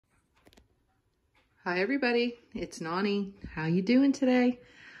Hi everybody, it's Nani. How you doing today?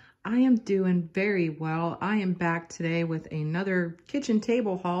 I am doing very well. I am back today with another kitchen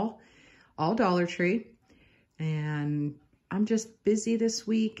table haul, all Dollar Tree. And I'm just busy this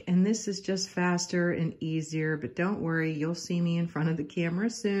week and this is just faster and easier, but don't worry, you'll see me in front of the camera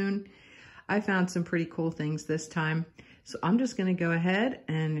soon. I found some pretty cool things this time. So I'm just gonna go ahead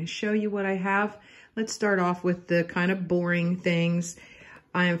and show you what I have. Let's start off with the kind of boring things.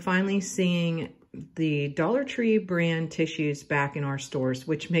 I am finally seeing the Dollar Tree brand tissues back in our stores,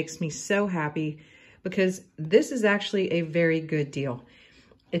 which makes me so happy because this is actually a very good deal.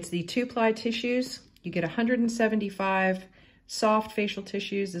 It's the 2-ply tissues. You get 175 soft facial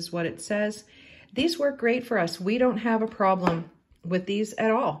tissues is what it says. These work great for us. We don't have a problem with these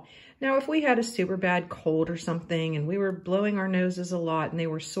at all. Now, if we had a super bad cold or something and we were blowing our noses a lot and they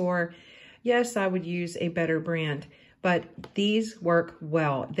were sore, yes, I would use a better brand. But these work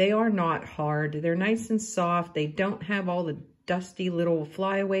well. They are not hard. They're nice and soft. They don't have all the dusty little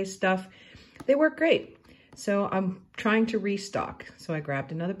flyaway stuff. They work great. So I'm trying to restock. So I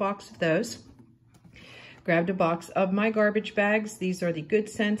grabbed another box of those. Grabbed a box of my garbage bags. These are the Good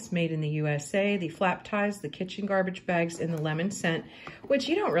Scents made in the USA, the flap ties, the kitchen garbage bags, and the lemon scent, which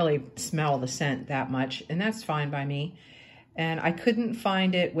you don't really smell the scent that much, and that's fine by me. And I couldn't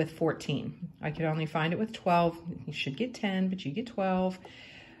find it with 14. I could only find it with 12. You should get 10, but you get 12.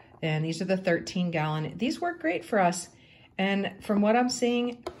 And these are the 13-gallon. These work great for us. And from what I'm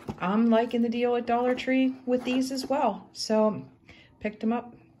seeing, I'm liking the deal at Dollar Tree with these as well. So picked them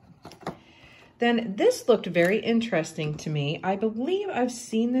up. Then this looked very interesting to me. I believe I've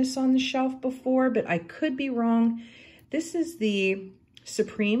seen this on the shelf before, but I could be wrong. This is the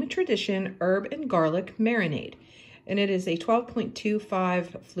Supreme Tradition Herb and Garlic Marinade. And it is a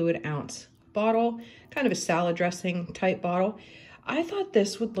 12.25 fluid ounce bottle, kind of a salad dressing type bottle. I thought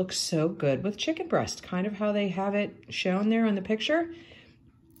this would look so good with chicken breast, kind of how they have it shown there on the picture.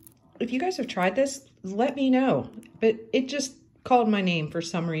 If you guys have tried this, let me know. But it just called my name for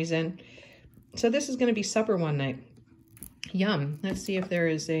some reason. So this is going to be supper one night. Yum. Let's see if there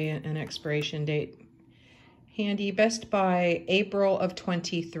is an expiration date handy. Best by April of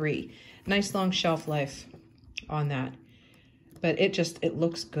 23. Nice long shelf life on that, but it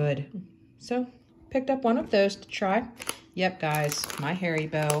looks good. So picked up one of those to try. Yep, guys, my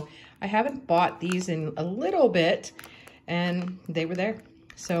Haribo. I haven't bought these in a little bit and they were there.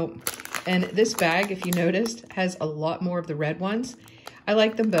 So, and this bag, if you noticed, has a lot more of the red ones. I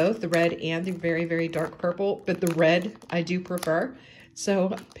like them both, the red and the very, very dark purple, but the red I do prefer.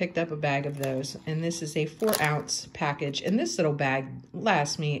 So picked up a bag of those, and this is a 4-ounce package, and this little bag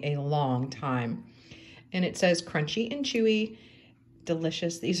lasts me a long time. And it says crunchy and chewy,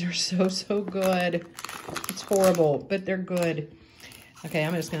 delicious. These are so, so good. It's horrible, but they're good. Okay,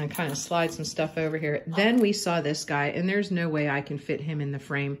 I'm just gonna kind of slide some stuff over here. Then we saw this guy, and there's no way I can fit him in the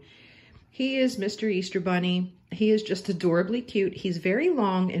frame. He is Mr. Easter Bunny. He is just adorably cute. He's very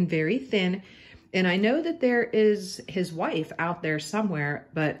long and very thin. And I know that there is his wife out there somewhere,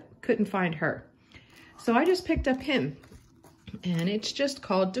 but couldn't find her. So I just picked up him, and it's just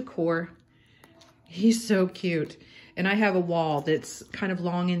called Decor. He's so cute. And I have a wall that's kind of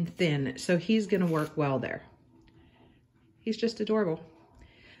long and thin, so he's gonna work well there. He's just adorable.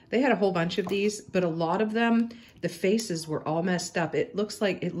 They had a whole bunch of these, but a lot of them, the faces were all messed up. It looked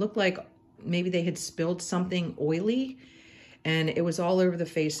like maybe they had spilled something oily and it was all over the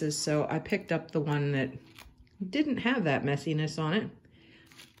faces. So I picked up the one that didn't have that messiness on it.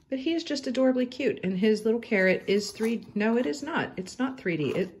 But he is just adorably cute, and his little carrot is no, it is not. It's not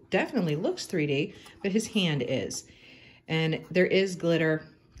 3D. It definitely looks 3D, but his hand is. And there is glitter,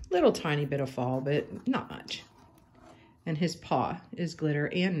 little tiny bit of fall, but not much. And his paw is glitter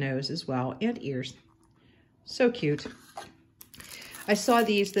and nose as well, and ears. So cute. I saw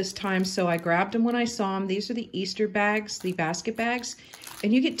these this time, so I grabbed them when I saw them. These are the Easter bags, the basket bags,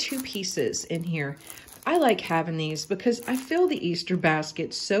 and you get 2 pieces in here. I like having these because I fill the Easter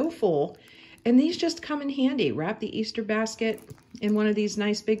basket so full, and these just come in handy. Wrap the Easter basket in one of these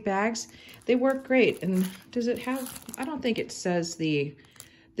nice big bags. They work great. And does it have, I don't think it says the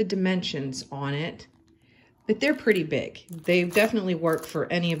dimensions on it, but they're pretty big. They definitely work for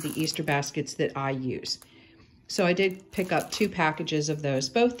any of the Easter baskets that I use. So I did pick up 2 packages of those,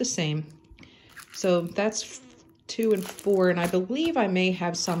 both the same. So that's 2 and 4, and I believe I may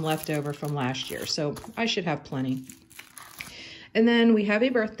have some left over from last year, so I should have plenty. And then we have a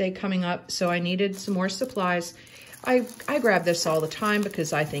birthday coming up, so I needed some more supplies. I grab this all the time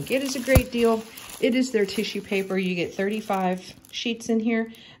because I think it is a great deal. It is their tissue paper. You get 35 sheets in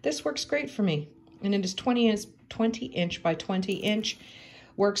here. This works great for me, and it is 20 inch by 20 inch.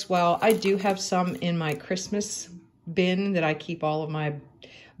 works well. I do have some in my Christmas bin that I keep all of my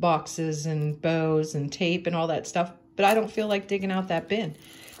boxes and bows and tape and all that stuff, but I don't feel like digging out that bin.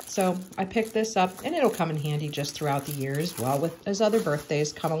 So I picked this up, and it'll come in handy just throughout the year as well as other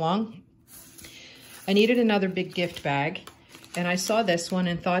birthdays come along. I needed another big gift bag, and I saw this one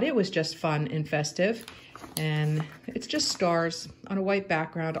and thought it was just fun and festive. And it's just stars on a white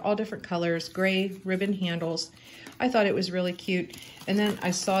background, all different colors, gray ribbon handles. I thought it was really cute. And then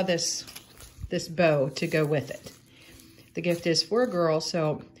I saw this bow to go with it. The gift is for a girl,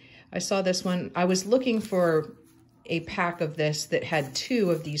 so I saw this one. I was looking for a pack of this that had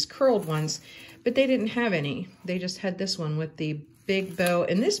 2 of these curled ones, but they didn't have any. They just had this one with the big bow,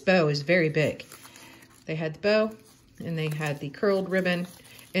 and this bow is very big. They had the bow, and they had the curled ribbon,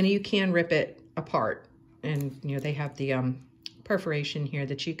 and you can rip it apart. And, you know, they have the perforation here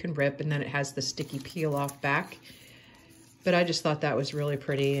that you can rip, and then it has the sticky peel off back. But I just thought that was really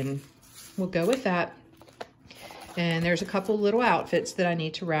pretty, and we'll go with that. And there's a couple little outfits that I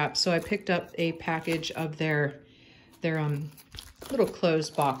need to wrap. So I picked up a package of their little clothes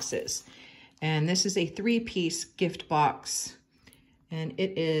boxes. And this is a 3-piece gift box. And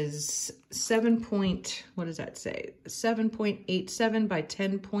it is 7.87 by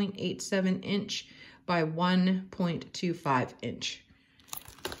 10.87 inch by 1.25 inch.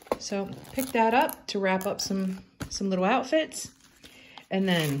 So pick that up to wrap up some little outfits. And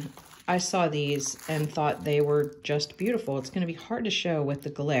then I saw these and thought they were just beautiful. It's going to be hard to show with the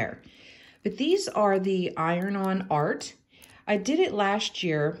glare. But these are the iron-on art. I did it last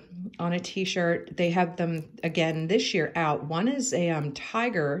year on a t-shirt. They have them again this year out. One is a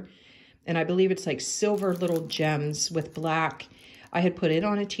tiger, and I believe it's like silver little gems with black. I had put it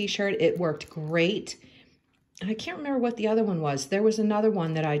on a t-shirt. It worked great. I can't remember what the other one was. There was another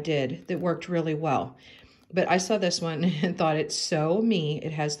one that I did that worked really well. But I saw this one and thought it's so me.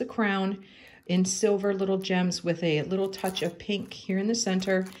 It has the crown in silver little gems with a little touch of pink here in the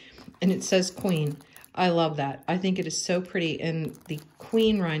center. And it says Queen. I love that. I think it is so pretty. And the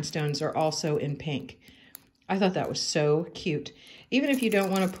Queen rhinestones are also in pink. I thought that was so cute. Even if you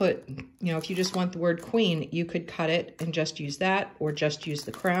don't want to put, you know, if you just want the word Queen, you could cut it and just use that or just use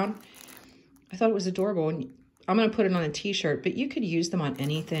the crown. I thought it was adorable. And I'm going to put it on a t-shirt, but you could use them on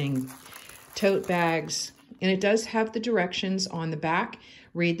anything. Tote bags. And it does have the directions on the back.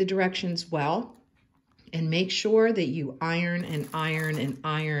 Read the directions well. And make sure that you iron and iron and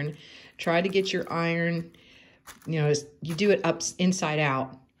iron. Try to get your iron, you know, you do it inside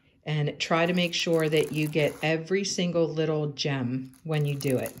out. And try to make sure that you get every single little gem when you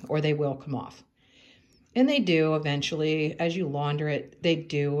do it, or they will come off. And they do eventually, as you launder it, they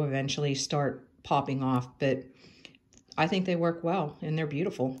do eventually start popping off. But I think they work well, and they're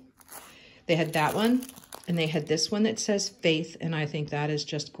beautiful. They had that one. And they had this one that says Faith, and I think that is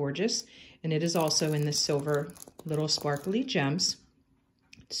just gorgeous. And it is also in the silver little sparkly gems.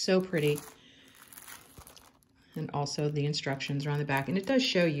 It's so pretty. And also the instructions are on the back. And it does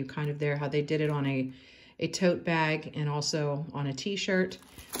show you kind of there how they did it on a tote bag and also on a t-shirt.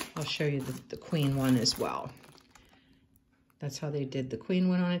 I'll show you the Queen one as well. That's how they did the Queen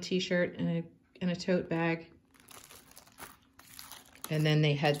one on a t-shirt and a tote bag. And then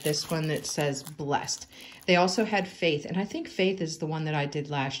they had this one that says Blessed. They also had Faith, and I think Faith is the one that I did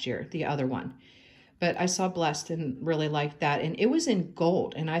last year, the other one. But I saw Blessed and really liked that, and it was in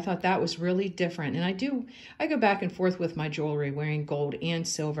gold, and I thought that was really different. And I go back and forth with my jewelry wearing gold and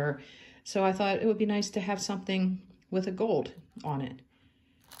silver, so I thought it would be nice to have something with a gold on it.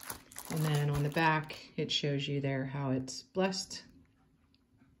 And then on the back, it shows you there how it's blessed.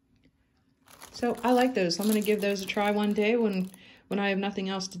 So I like those. I'm going to give those a try one day when I have nothing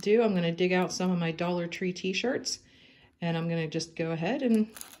else to do. I'm going to dig out some of my Dollar Tree t-shirts, and I'm going to just go ahead and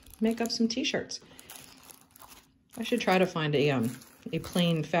make up some t-shirts. I should try to find a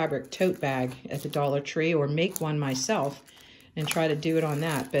plain fabric tote bag at the Dollar Tree, or make one myself and try to do it on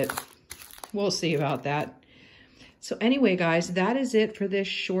that, but we'll see about that. So anyway, guys, that is it for this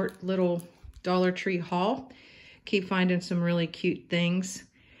short little Dollar Tree haul. Keep finding some really cute things.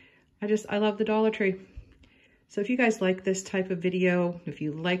 I love the Dollar Tree. So if you guys like this type of video, if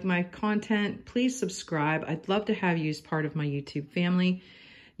you like my content, please subscribe. I'd love to have you as part of my YouTube family.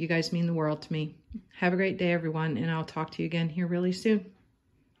 You guys mean the world to me. Have a great day, everyone, and I'll talk to you again here really soon.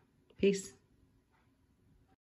 Peace.